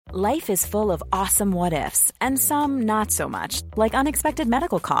Life is full of awesome what-ifs, and some not so much, like unexpected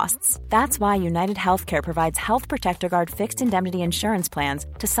medical costs. That's why United Healthcare provides Health Protector Guard fixed indemnity insurance plans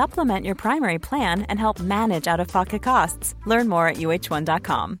to supplement your primary plan and help manage out-of-pocket costs. Learn more at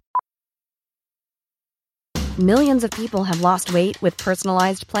uh1.com. Millions of people have lost weight with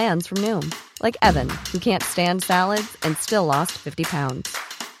personalized plans from Noom. Like Evan, who can't stand salads and still lost 50 pounds.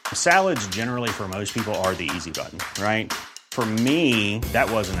 Salads generally for most people are the easy button, right? For me,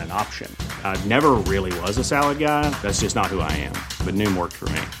 that wasn't an option. I never really was a salad guy. That's just not who I am. But Noom worked for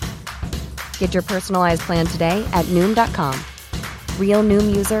me. Get your personalized plan today at Noom.com. Real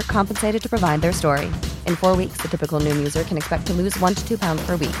Noom user compensated to provide their story. In 4 weeks, the typical Noom user can expect to lose 1 to 2 pounds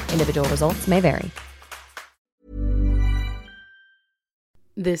per week. Individual results may vary.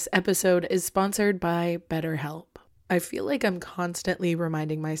 This episode is sponsored by BetterHelp. I feel like I'm constantly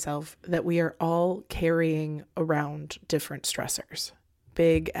reminding myself that we are all carrying around different stressors,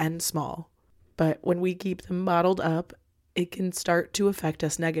 big and small. But when we keep them bottled up, it can start to affect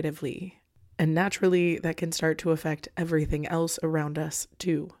us negatively. And naturally, that can start to affect everything else around us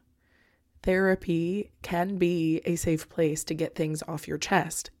too. Therapy can be a safe place to get things off your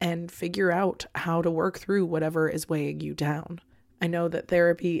chest and figure out how to work through whatever is weighing you down. I know that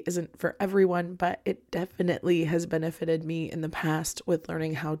therapy isn't for everyone, but it definitely has benefited me in the past with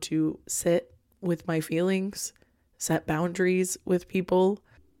learning how to sit with my feelings, set boundaries with people,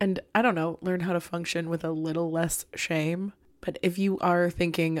 and learn how to function with a little less shame. But if you are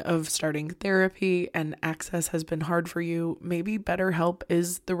thinking of starting therapy and access has been hard for you, maybe BetterHelp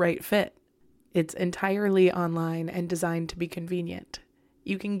is the right fit. It's entirely online and designed to be convenient.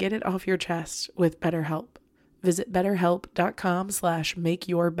 You can get it off your chest with BetterHelp. Visit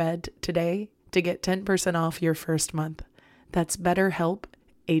BetterHelp.com/makeyourbed today to get 10% off your first month. That's BetterHelp,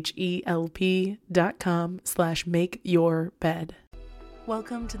 HELP.com/makeyourbed.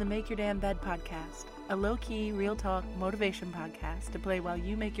 Welcome to the Make Your Damn Bed podcast, a low-key, real-talk motivation podcast to play while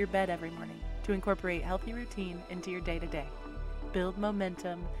you make your bed every morning to incorporate healthy routine into your day-to-day. Build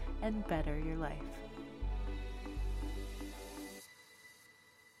momentum and better your life.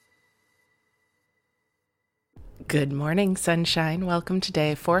 Good morning, sunshine. Welcome to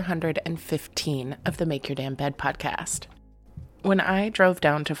day 415 of the Make Your Damn Bed podcast. When I drove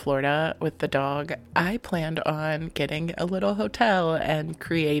down to Florida with the dog, I planned on getting a little hotel and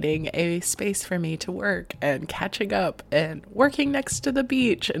creating a space for me to work and catching up and working next to the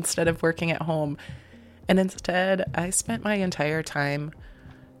beach instead of working at home. And instead, I spent my entire time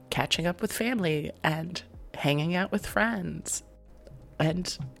catching up with family and hanging out with friends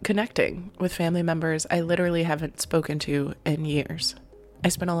and connecting with family members I literally haven't spoken to in years. I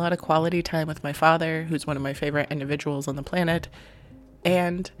spent a lot of quality time with my father, who's one of my favorite individuals on the planet,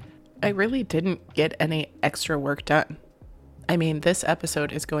 and I really didn't get any extra work done. I mean, this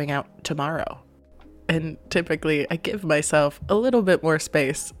episode is going out tomorrow, and typically I give myself a little bit more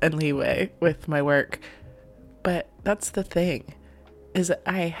space and leeway with my work, but that's the thing, is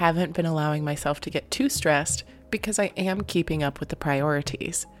I haven't been allowing myself to get too stressed because I am keeping up with the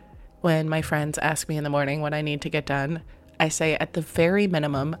priorities. When my friends ask me in the morning what I need to get done, I say at the very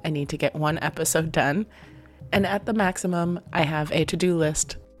minimum, I need to get 1 episode done. And at the maximum, I have a to-do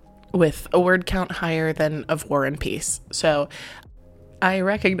list with a word count higher than of War and Peace. So I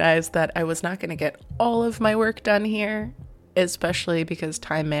recognize that I was not going to get all of my work done here, especially because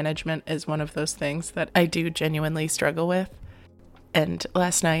time management is one of those things that I do genuinely struggle with. And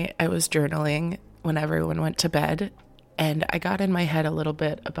last night I was journaling when everyone went to bed, and I got in my head a little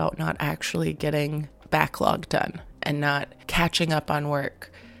bit about not actually getting backlog done and not catching up on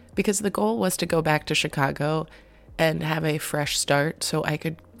work, because the goal was to go back to Chicago and have a fresh start so I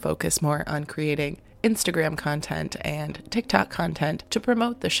could focus more on creating Instagram content and TikTok content to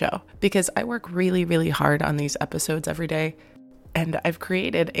promote the show, because I work really, really hard on these episodes every day, and I've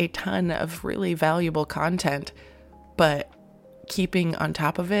created a ton of really valuable content, but keeping on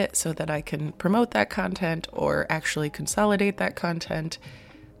top of it so that I can promote that content or actually consolidate that content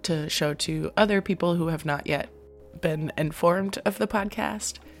to show to other people who have not yet been informed of the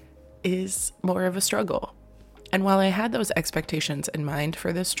podcast is more of a struggle. And while I had those expectations in mind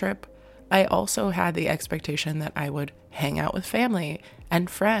for this trip, I also had the expectation that I would hang out with family and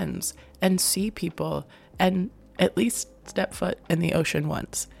friends and see people and at least step foot in the ocean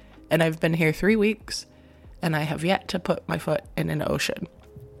once. And I've been here 3 weeks, and I have yet to put my foot in an ocean.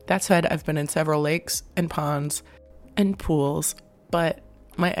 That said, I've been in several lakes and ponds and pools, but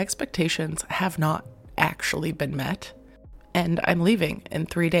my expectations have not actually been met, and I'm leaving in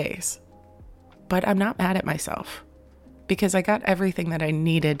 3 days. But I'm not mad at myself, because I got everything that I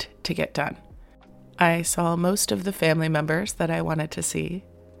needed to get done. I saw most of the family members that I wanted to see.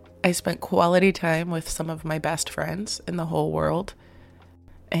 I spent quality time with some of my best friends in the whole world.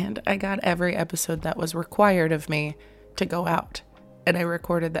 And I got every episode that was required of me to go out. And I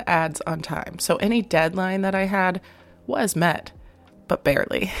recorded the ads on time. So any deadline that I had was met, but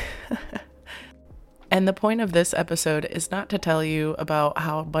barely. And the point of this episode is not to tell you about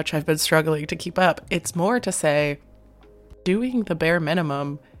how much I've been struggling to keep up. It's more to say, doing the bare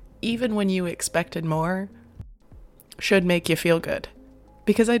minimum, even when you expected more, should make you feel good.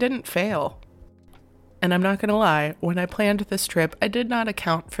 Because I didn't fail. And I'm not going to lie, when I planned this trip, I did not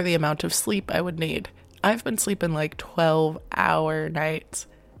account for the amount of sleep I would need. I've been sleeping like 12-hour nights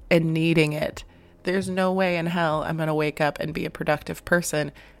and needing it. There's no way in hell I'm going to wake up and be a productive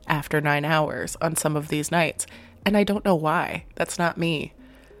person after 9 hours on some of these nights. And I don't know why. That's not me.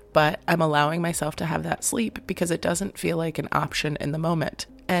 But I'm allowing myself to have that sleep because it doesn't feel like an option in the moment.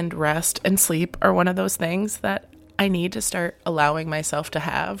 And rest and sleep are one of those things that I need to start allowing myself to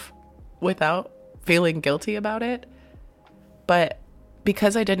have without feeling guilty about it. But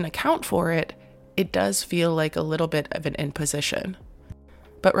because I didn't account for it, it does feel like a little bit of an imposition.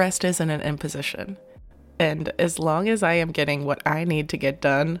 But rest isn't an imposition. And as long as I am getting what I need to get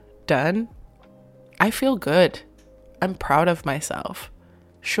done, I feel good. I'm proud of myself.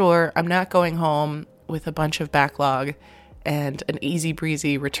 Sure, I'm not going home with a bunch of backlog and an easy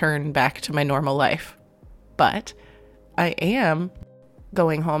breezy return back to my normal life. But I am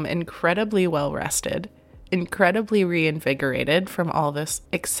going home incredibly well rested, incredibly reinvigorated from all this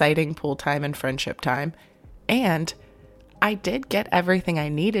exciting pool time and friendship time, and I did get everything I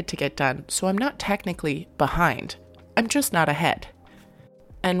needed to get done, so I'm not technically behind. I'm just not ahead.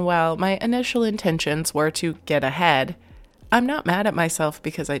 And while my initial intentions were to get ahead, I'm not mad at myself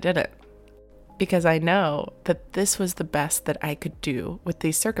because I didn't. Because I know that this was the best that I could do with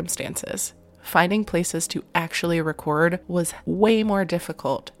these circumstances. Finding places to actually record was way more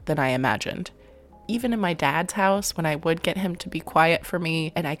difficult than I imagined. Even in my dad's house, when I would get him to be quiet for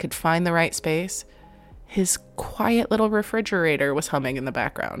me and I could find the right space, his quiet little refrigerator was humming in the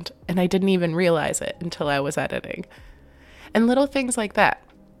background, and I didn't even realize it until I was editing. And little things like that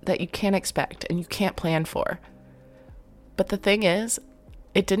you can't expect and you can't plan for. But the thing is,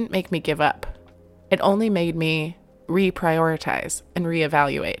 it didn't make me give up. It only made me reprioritize and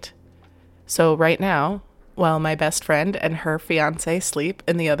reevaluate. So right now, while my best friend and her fiance sleep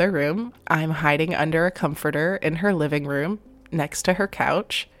in the other room, I'm hiding under a comforter in her living room next to her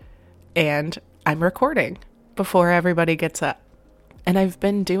couch, and I'm recording before everybody gets up. And I've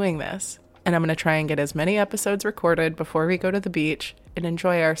been doing this, and I'm going to try and get as many episodes recorded before we go to the beach and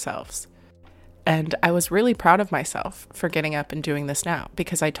enjoy ourselves. And I was really proud of myself for getting up and doing this now,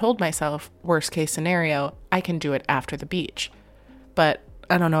 because I told myself, worst case scenario, I can do it after the beach. But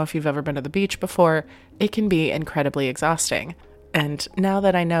I don't know if you've ever been to the beach before, it can be incredibly exhausting. And now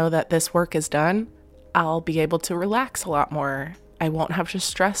that I know that this work is done, I'll be able to relax a lot more. I won't have to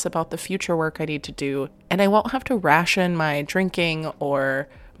stress about the future work I need to do, and I won't have to ration my drinking or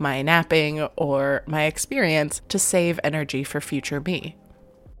my napping or my experience to save energy for future me.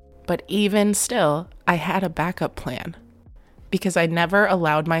 But even still, I had a backup plan because I never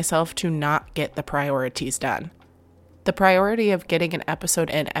allowed myself to not get the priorities done. The priority of getting an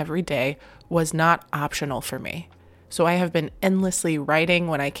episode in every day was not optional for me. So I have been endlessly writing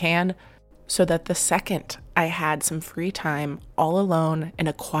when I can so that the second I had some free time all alone in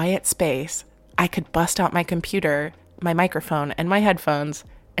a quiet space, I could bust out my computer, my microphone, and my headphones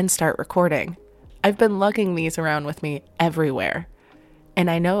and start recording. I've been lugging these around with me everywhere. And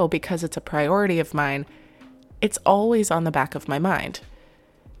I know because it's a priority of mine, it's always on the back of my mind.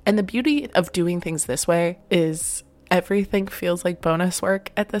 And the beauty of doing things this way is everything feels like bonus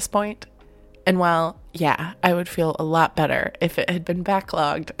work at this point. And while, yeah, I would feel a lot better if it had been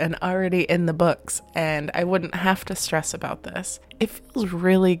backlogged and already in the books and I wouldn't have to stress about this, it feels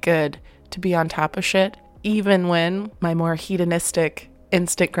really good to be on top of shit, even when my more hedonistic,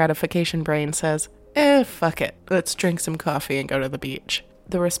 instant gratification brain says, fuck it, let's drink some coffee and go to the beach.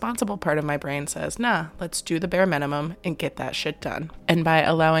 The responsible part of my brain says, nah, let's do the bare minimum and get that shit done. And by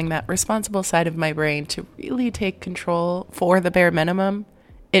allowing that responsible side of my brain to really take control for the bare minimum,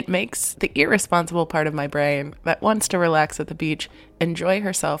 it makes the irresponsible part of my brain that wants to relax at the beach enjoy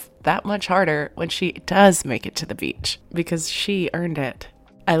herself that much harder when she does make it to the beach, because she earned it.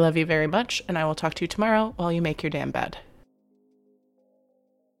 I love you very much, and I will talk to you tomorrow while you make your damn bed.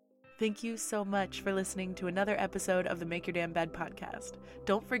 Thank you so much for listening to another episode of the Make Your Damn Bed podcast.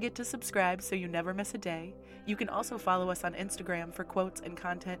 Don't forget to subscribe so you never miss a day. You can also follow us on Instagram for quotes and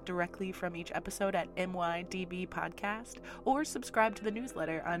content directly from each episode at MYDB Podcast, or subscribe to the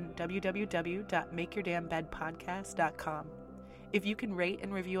newsletter on www.makeyourdamnbedpodcast.com. If you can rate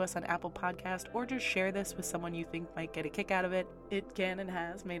and review us on Apple Podcast or just share this with someone you think might get a kick out of it, it can and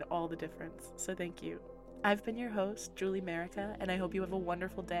has made all the difference. So thank you. I've been your host, Julie Merica, and I hope you have a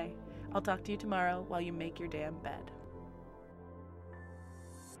wonderful day. I'll talk to you tomorrow while you make your damn bed.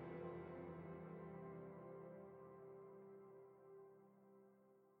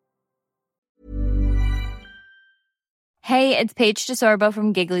 Hey, it's Paige DeSorbo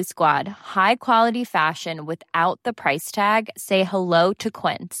from Giggly Squad. High quality fashion without the price tag. Say hello to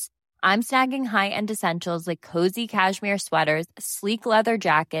Quince. I'm snagging high-end essentials like cozy cashmere sweaters, sleek leather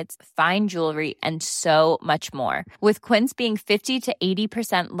jackets, fine jewelry, and so much more. With Quince being 50 to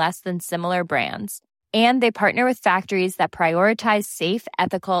 80% less than similar brands. And they partner with factories that prioritize safe,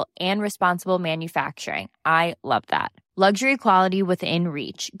 ethical, and responsible manufacturing. I love that. Luxury quality within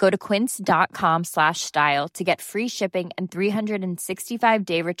reach. Go to quince.com/style to get free shipping and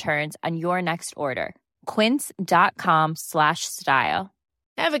 365-day returns on your next order. Quince.com/style.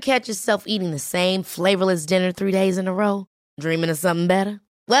 Ever catch yourself eating the same flavorless dinner 3 days in a row? Dreaming of something better?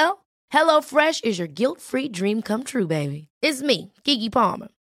 Well, HelloFresh is your guilt-free dream come true, baby. It's me, Keke Palmer.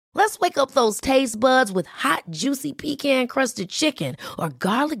 Let's wake up those taste buds with hot, juicy pecan-crusted chicken or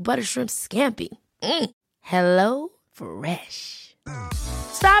garlic butter shrimp scampi. Hello Fresh.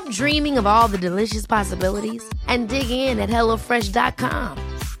 Stop dreaming of all the delicious possibilities and dig in at HelloFresh.com.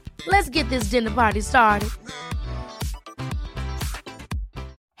 Let's get this dinner party started.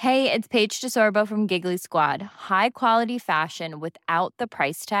 Hey, it's Paige DeSorbo from Giggly Squad. High quality fashion without the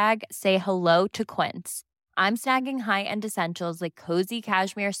price tag. Say hello to Quince. I'm snagging high-end essentials like cozy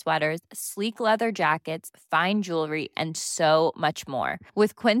cashmere sweaters, sleek leather jackets, fine jewelry, and so much more.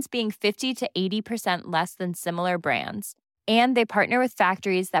 With Quince being 50 to 80% less than similar brands. And they partner with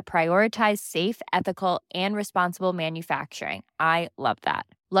factories that prioritize safe, ethical, and responsible manufacturing. I love that.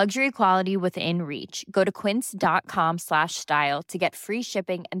 Luxury quality within reach. Go to quince.com/style to get free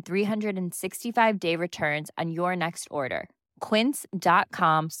shipping and 365-day returns on your next order.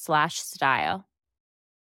 Quince.com/style.